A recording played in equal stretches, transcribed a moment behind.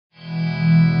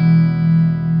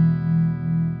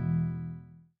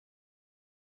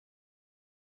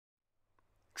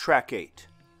Track 8,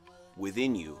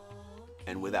 Within You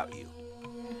and Without You.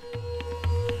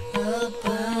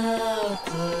 About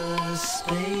the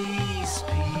space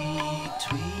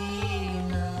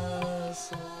between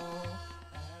us all.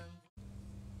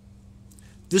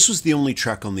 This was the only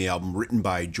track on the album written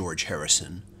by George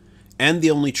Harrison, and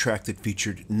the only track that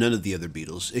featured none of the other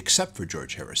Beatles except for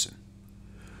George Harrison.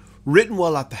 Written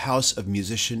while at the house of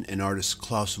musician and artist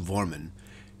Klaus Voormann,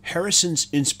 Harrison's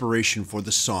inspiration for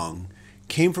the song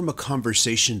came from a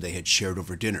conversation they had shared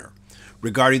over dinner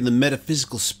regarding the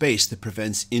metaphysical space that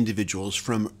prevents individuals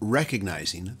from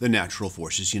recognizing the natural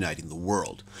forces uniting the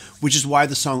world, which is why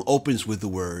the song opens with the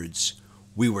words,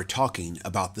 "We were talking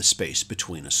about the space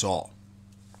between us all."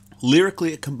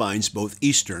 Lyrically, it combines both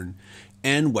Eastern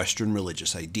and Western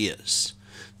religious ideas.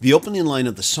 The opening line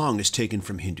of the song is taken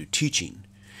from Hindu teaching.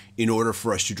 In order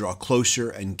for us to draw closer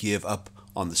and give up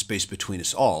on the space between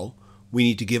us all, we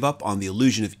need to give up on the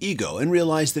illusion of ego and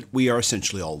realize that we are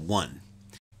essentially all one.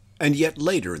 And yet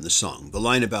later in the song, the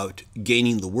line about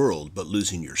gaining the world but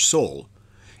losing your soul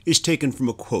is taken from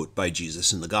a quote by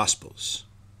Jesus in the Gospels.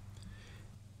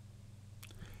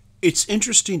 It's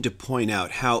interesting to point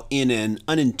out how, in an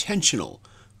unintentional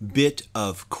bit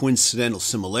of coincidental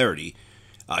similarity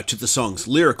to the song's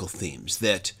lyrical themes,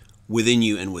 that Within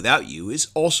You and Without You is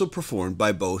also performed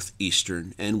by both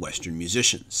Eastern and Western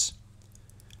musicians.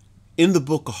 In the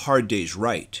book A Hard Day's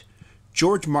Right,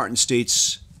 George Martin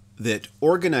states that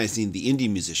organizing the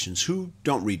Indian musicians who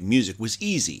don't read music was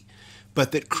easy,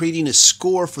 but that creating a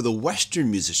score for the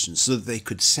Western musicians so that they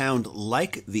could sound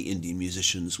like the Indian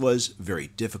musicians was very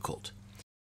difficult.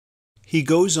 He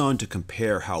goes on to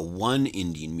compare how one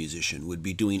Indian musician would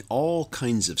be doing all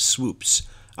kinds of swoops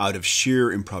out of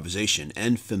sheer improvisation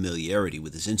and familiarity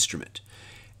with his instrument,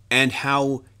 and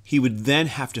how he would then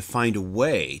have to find a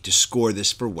way to score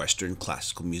this for Western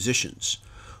classical musicians,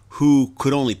 who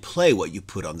could only play what you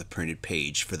put on the printed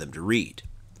page for them to read.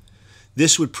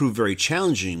 This would prove very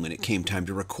challenging when it came time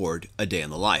to record A Day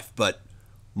in the Life, but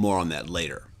more on that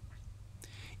later.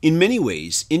 In many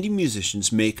ways, indie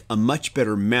musicians make a much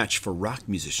better match for rock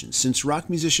musicians, since rock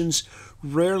musicians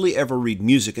rarely ever read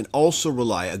music and also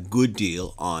rely a good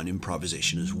deal on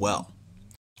improvisation as well.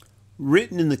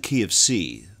 Written in the key of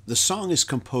C, the song is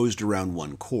composed around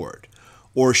one chord,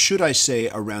 or should I say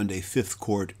around a fifth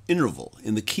chord interval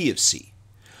in the key of C.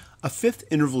 A fifth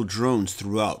interval drones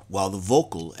throughout, while the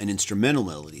vocal and instrumental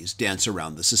melodies dance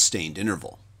around the sustained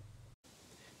interval.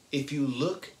 If you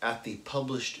look at the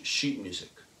published sheet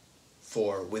music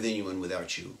for Within You and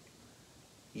Without You,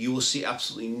 you will see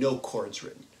absolutely no chords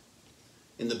written.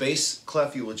 In the bass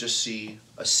clef, you will just see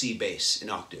a C bass in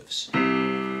octaves,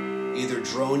 either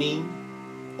droning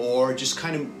or just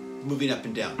kind of moving up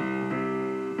and down,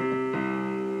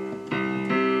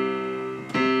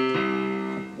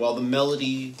 while the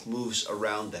melody moves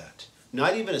around that.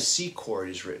 Not even a C chord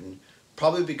is written,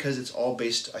 probably because it's all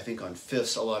based, I think, on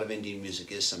fifths. A lot of Indian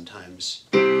music is sometimes.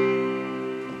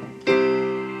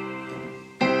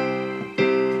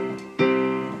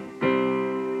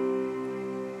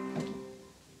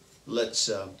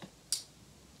 Let's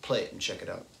play it and check it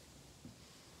out.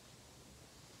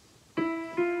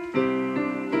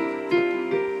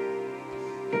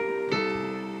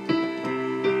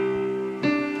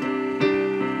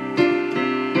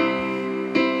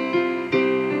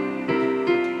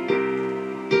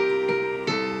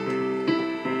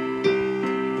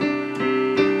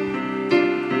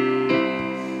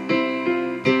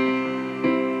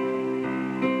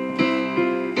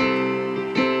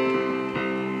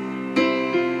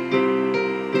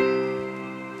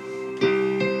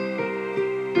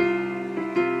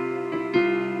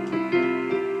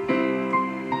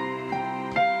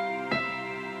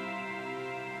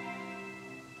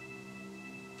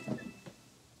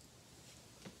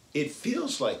 It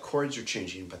feels like chords are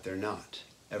changing, but they're not,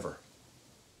 ever.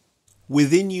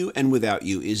 Within You and Without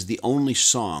You is the only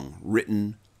song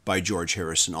written by George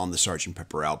Harrison on the Sgt.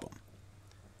 Pepper album.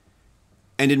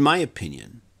 And in my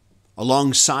opinion,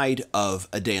 alongside of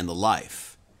A Day in the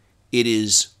Life, it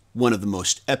is one of the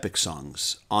most epic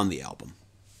songs on the album.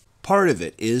 Part of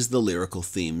it is the lyrical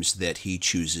themes that he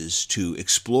chooses to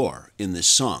explore in this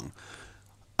song.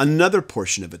 Another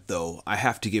portion of it, though, I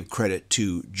have to give credit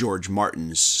to George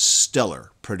Martin's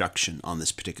stellar production on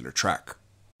this particular track.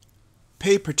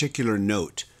 Pay particular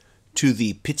note to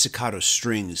the pizzicato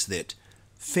strings that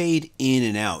fade in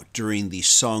and out during the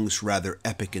song's rather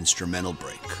epic instrumental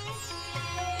break.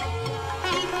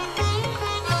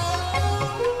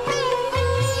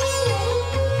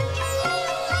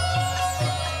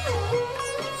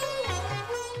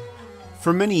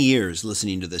 For many years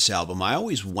listening to this album, I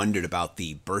always wondered about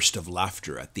the burst of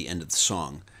laughter at the end of the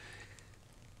song.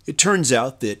 It turns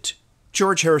out that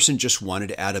George Harrison just wanted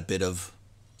to add a bit of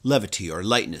levity or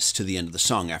lightness to the end of the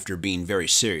song after being very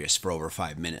serious for over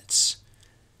 5 minutes.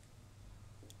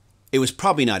 It was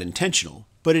probably not intentional,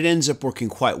 but it ends up working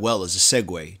quite well as a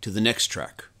segue to the next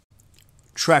track.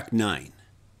 Track 9,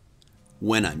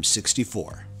 When I'm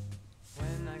 64.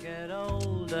 When I get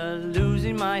older,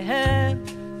 losing my head,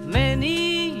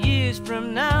 many years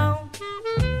from now,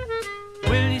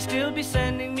 will you still be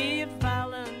sending me a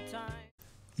Valentine?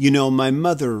 You know, my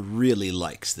mother really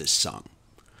likes this song,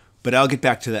 but I'll get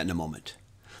back to that in a moment.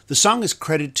 The song is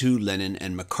credited to Lennon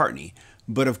and McCartney,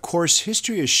 but of course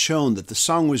history has shown that the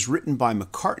song was written by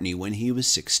McCartney when he was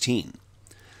 16.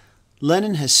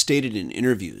 Lennon has stated in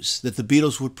interviews that the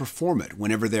Beatles would perform it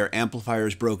whenever their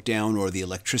amplifiers broke down or the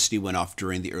electricity went off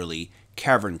during the early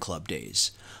Cavern Club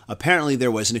days. Apparently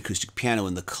there was an acoustic piano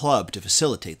in the club to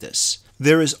facilitate this.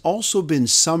 There has also been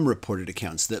some reported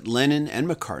accounts that Lennon and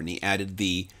McCartney added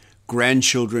the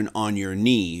Grandchildren on Your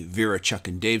Knee, Vera, Chuck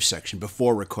and Dave section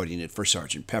before recording it for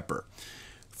Sgt. Pepper.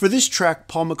 For this track,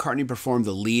 Paul McCartney performed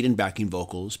the lead and backing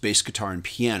vocals, bass guitar and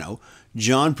piano.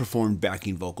 John performed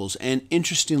backing vocals and,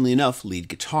 interestingly enough, lead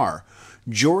guitar.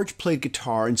 George played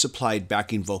guitar and supplied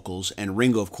backing vocals, and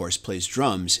Ringo, of course, plays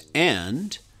drums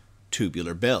and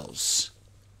tubular bells.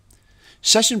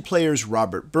 Session players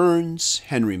Robert Burns,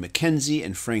 Henry Mackenzie,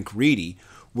 and Frank Reedy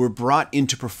were brought in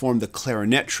to perform the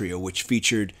clarinet trio, which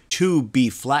featured 2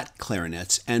 B-flat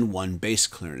clarinets and 1 bass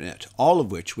clarinet, all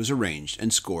of which was arranged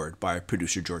and scored by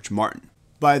producer George Martin.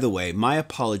 By the way, my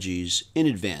apologies in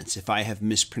advance if I have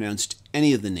mispronounced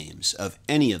any of the names of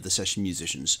any of the session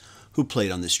musicians who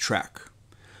played on this track.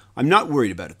 I'm not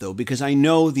worried about it though, because I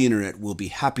know the internet will be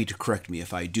happy to correct me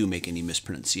if I do make any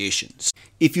mispronunciations.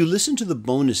 If you listen to the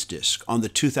bonus disc on the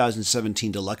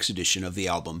 2017 deluxe edition of the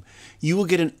album, you will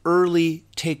get an early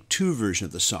Take 2 version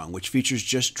of the song, which features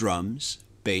just drums,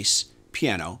 bass,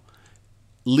 piano,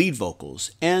 lead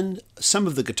vocals, and some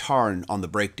of the guitar on the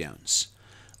breakdowns.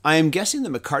 I am guessing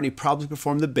that McCartney probably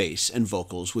performed the bass and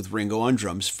vocals with Ringo on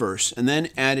drums first, and then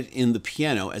added in the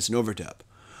piano as an overdub.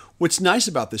 What's nice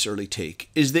about this early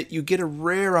take is that you get a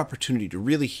rare opportunity to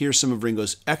really hear some of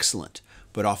Ringo's excellent,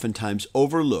 but oftentimes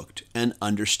overlooked and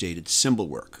understated cymbal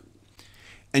work.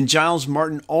 And Giles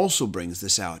Martin also brings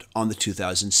this out on the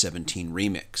 2017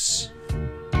 remix.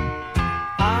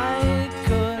 I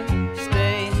could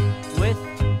stay with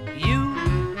you.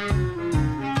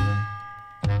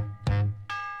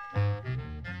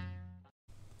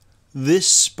 This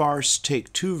sparse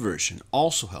Take 2 version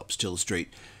also helps to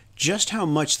illustrate just how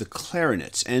much the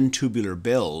clarinets and tubular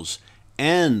bells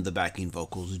and the backing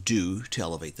vocals do to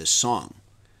elevate this song.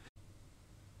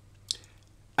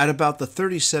 At about the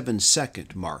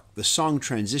 37-second mark, the song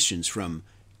transitions from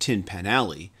Tin Pan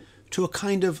Alley to a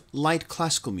kind of light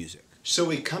classical music. So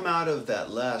we come out of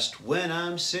that last "When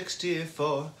I'm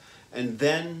 64," and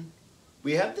then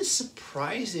we have this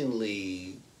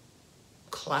surprisingly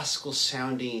classical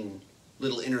sounding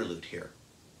little interlude here.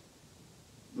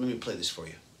 Let me play this for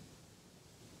you.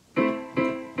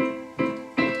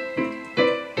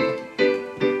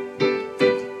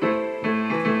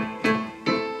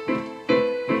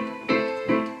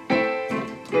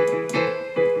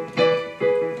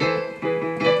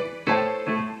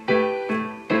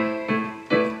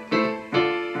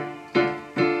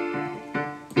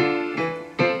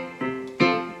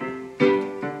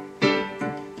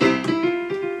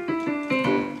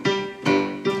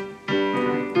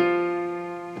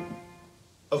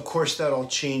 Of course, that all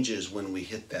changes when we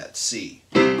hit that C.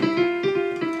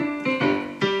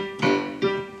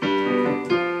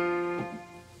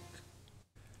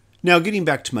 Now, getting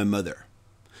back to my mother.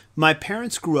 My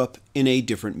parents grew up in a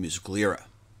different musical era.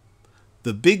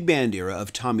 The big band era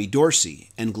of Tommy Dorsey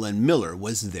and Glenn Miller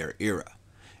was their era.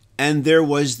 And there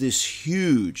was this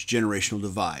huge generational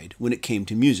divide when it came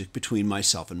to music between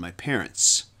myself and my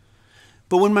parents.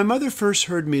 But when my mother first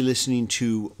heard me listening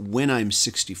to When I'm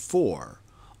 64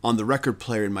 on the record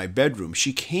player in my bedroom,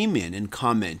 she came in and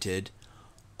commented,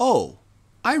 "Oh,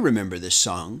 I remember this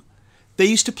song. They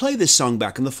used to play this song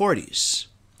back in the 40s.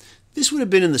 This would have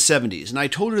been in the 70s, and I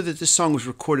told her that this song was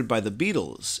recorded by the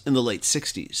Beatles in the late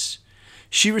 60s.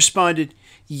 She responded,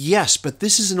 "Yes, but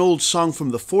this is an old song from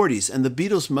the 40s, and the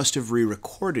Beatles must have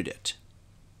re-recorded it."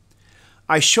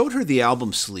 I showed her the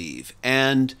album sleeve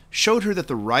and showed her that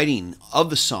the writing of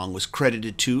the song was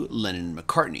credited to Lennon and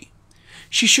McCartney.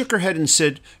 She shook her head and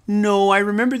said, "No, I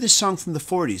remember this song from the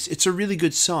 40s. It's a really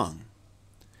good song."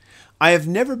 I have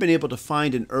never been able to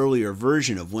find an earlier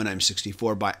version of When I'm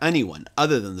 64 by anyone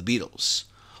other than the Beatles,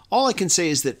 All I can say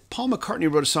is that Paul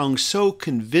McCartney wrote a song so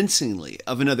convincingly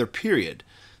of another period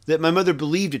that my mother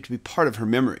believed it to be part of her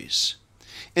memories.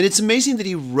 And it's amazing that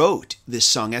he wrote this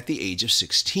song at the age of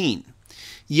 16.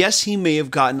 Yes, he may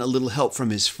have gotten a little help from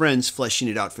his friends fleshing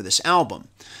it out for this album,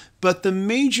 but the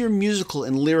major musical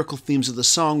and lyrical themes of the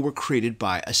song were created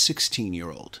by a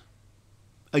 16-year-old.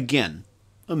 Again,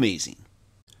 amazing.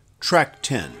 Track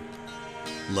 10,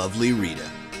 Lovely Rita.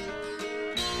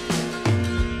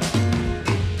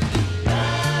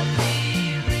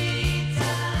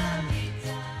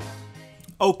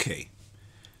 Okay,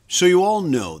 so you all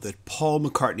know that Paul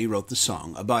McCartney wrote the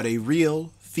song about a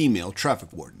real female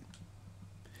traffic warden.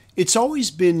 It's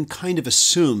always been kind of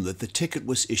assumed that the ticket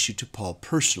was issued to Paul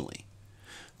personally,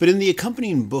 but in the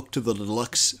accompanying book to the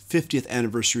deluxe 50th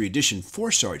anniversary edition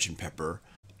for Sgt. Pepper,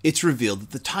 it's revealed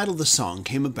that the title of the song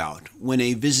came about when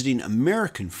a visiting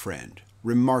American friend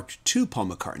remarked to Paul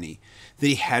McCartney that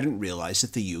he hadn't realized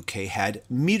that the UK had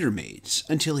meter maids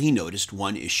until he noticed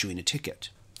one issuing a ticket.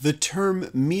 The term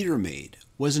meter maid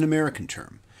was an American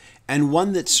term, and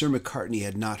one that Sir McCartney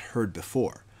had not heard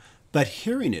before, but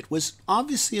hearing it was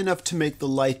obviously enough to make the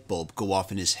light bulb go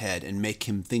off in his head and make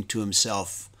him think to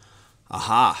himself,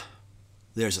 aha,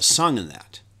 there's a song in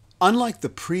that. Unlike the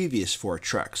previous 4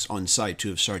 tracks on side 2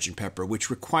 of Sgt. Pepper,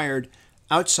 which required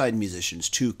outside musicians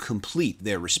to complete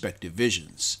their respective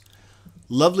visions,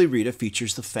 Lovely Rita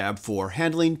features the Fab Four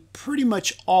handling pretty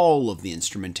much all of the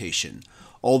instrumentation,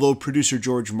 although producer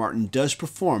George Martin does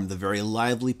perform the very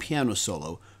lively piano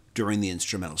solo during the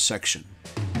instrumental section.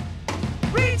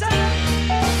 Rita!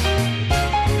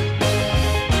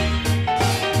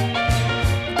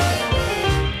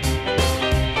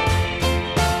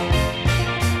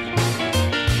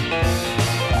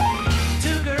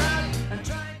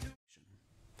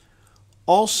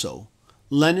 Also,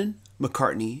 Lennon,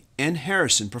 McCartney, and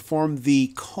Harrison performed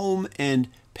the comb and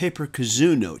paper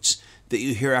kazoo notes that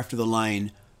you hear after the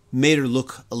line, "made her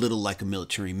look a little like a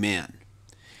military man."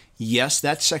 Yes,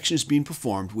 that section is being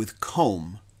performed with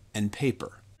comb and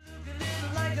paper.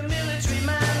 Like a military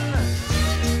man.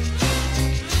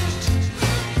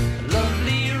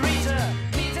 Lovely Rita,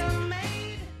 Rita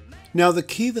maid. Now, the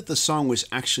key that the song was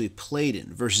actually played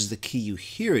in versus the key you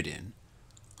hear it in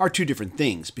are two different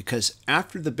things, because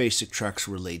after the basic tracks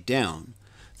were laid down,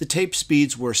 the tape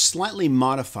speeds were slightly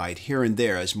modified here and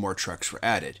there as more tracks were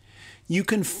added. You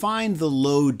can find the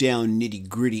low-down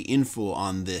nitty-gritty info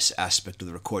on this aspect of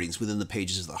the recordings within the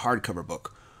pages of the hardcover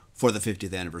book for the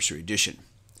 50th anniversary edition.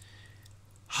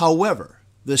 However,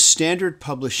 the standard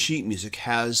published sheet music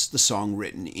has the song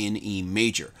written in E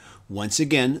major. Once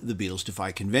again, the Beatles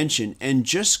defy convention and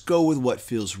just go with what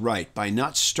feels right by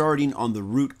not starting on the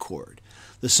root chord.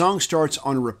 The song starts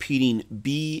on a repeating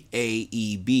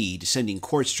B-A-E-B descending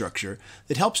chord structure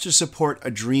that helps to support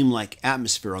a dreamlike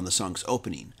atmosphere on the song's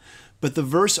opening. But the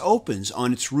verse opens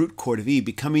on its root chord of E,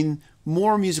 becoming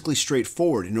more musically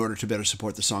straightforward in order to better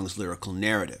support the song's lyrical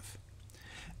narrative.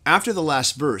 After the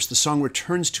last verse, the song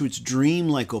returns to its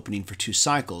dreamlike opening for 2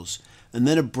 cycles, and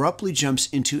then abruptly jumps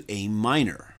into A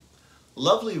minor.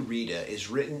 Lovely Rita is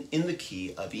written in the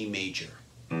key of E major.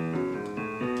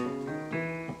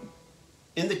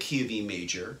 In the key of E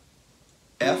major,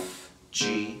 F,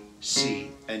 G, C,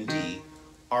 and D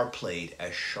are played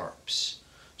as sharps.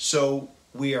 So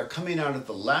we are coming out of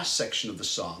the last section of the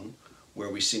song where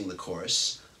we sing the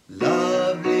chorus,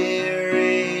 Lovely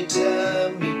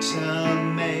Rita, Mita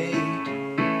maid,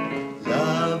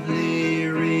 Lovely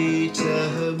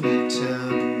Rita, Mita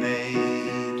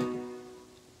maid.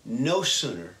 No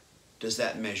sooner does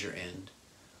that measure end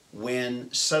when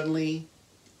suddenly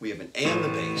we have an A on the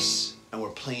bass and we're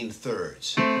playing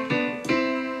thirds.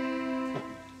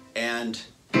 And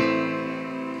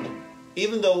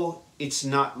even though it's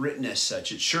not written as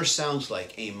such, it sure sounds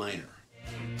like A minor.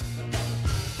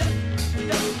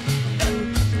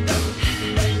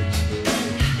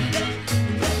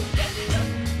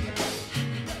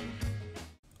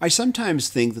 I sometimes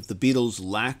think that the Beatles'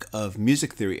 lack of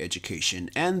music theory education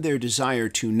and their desire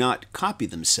to not copy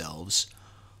themselves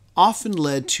often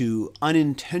led to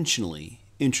unintentionally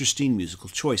interesting musical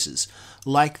choices,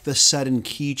 like the sudden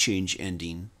key change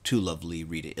ending to Lovely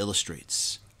Rita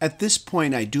illustrates. At this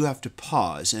point, I do have to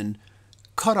pause and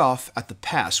cut off at the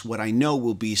pass what I know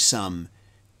will be some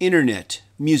internet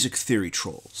music theory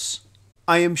trolls.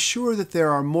 I am sure that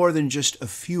there are more than just a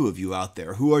few of you out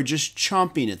there who are just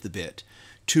chomping at the bit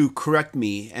to correct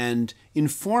me and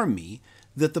inform me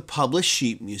that the published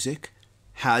sheet music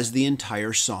has the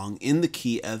entire song in the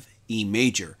key of E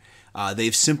major.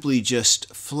 They've simply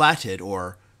just flatted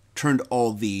or turned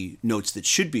all the notes that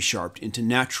should be sharped into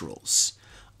naturals.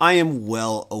 I am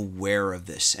well aware of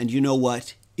this, and you know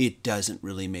what? it doesn't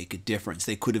really make a difference.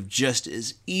 They could have just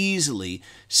as easily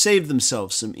saved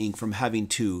themselves some ink from having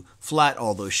to flat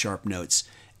all those sharp notes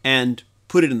and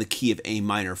put it in the key of A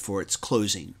minor for its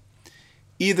closing.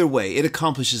 Either way, it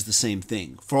accomplishes the same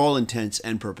thing. For all intents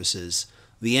and purposes,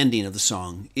 the ending of the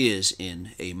song is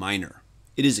in A minor.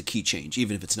 It is a key change,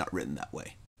 even if it's not written that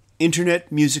way.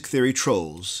 Internet music theory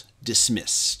trolls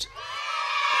dismissed.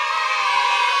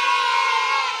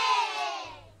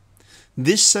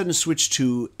 This sudden switch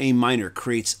to A minor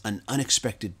creates an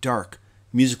unexpected, dark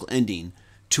musical ending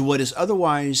to what is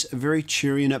otherwise a very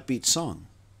cheery and upbeat song.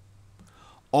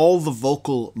 All the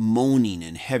vocal moaning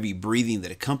and heavy breathing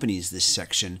that accompanies this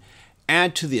section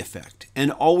add to the effect,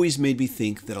 and always made me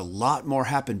think that a lot more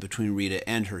happened between Rita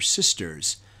and her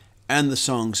sisters and the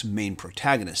song's main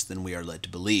protagonist than we are led to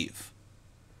believe.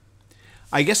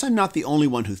 I guess I'm not the only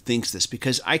one who thinks this,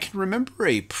 because I can remember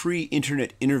a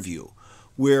pre-internet interview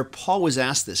where Paul was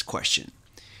asked this question.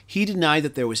 He denied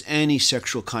that there was any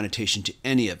sexual connotation to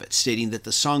any of it, stating that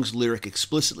the song's lyric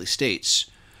explicitly states,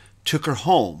 "Took her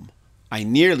home, I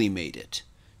nearly made it,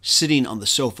 sitting on the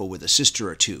sofa with a sister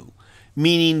or two,"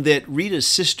 meaning that Rita's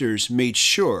sisters made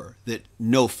sure that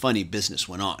no funny business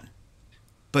went on.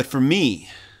 But for me,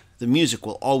 the music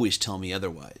will always tell me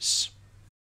otherwise.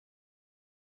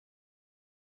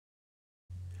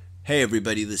 Hey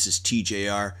everybody, this is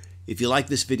TJR. If you like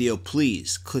this video,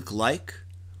 please click like,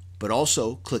 but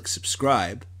also click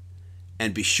subscribe,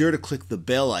 and be sure to click the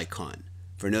bell icon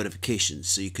for notifications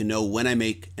so you can know when I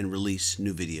make and release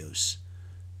new videos.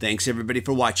 Thanks everybody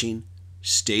for watching.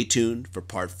 Stay tuned for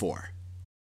part 4.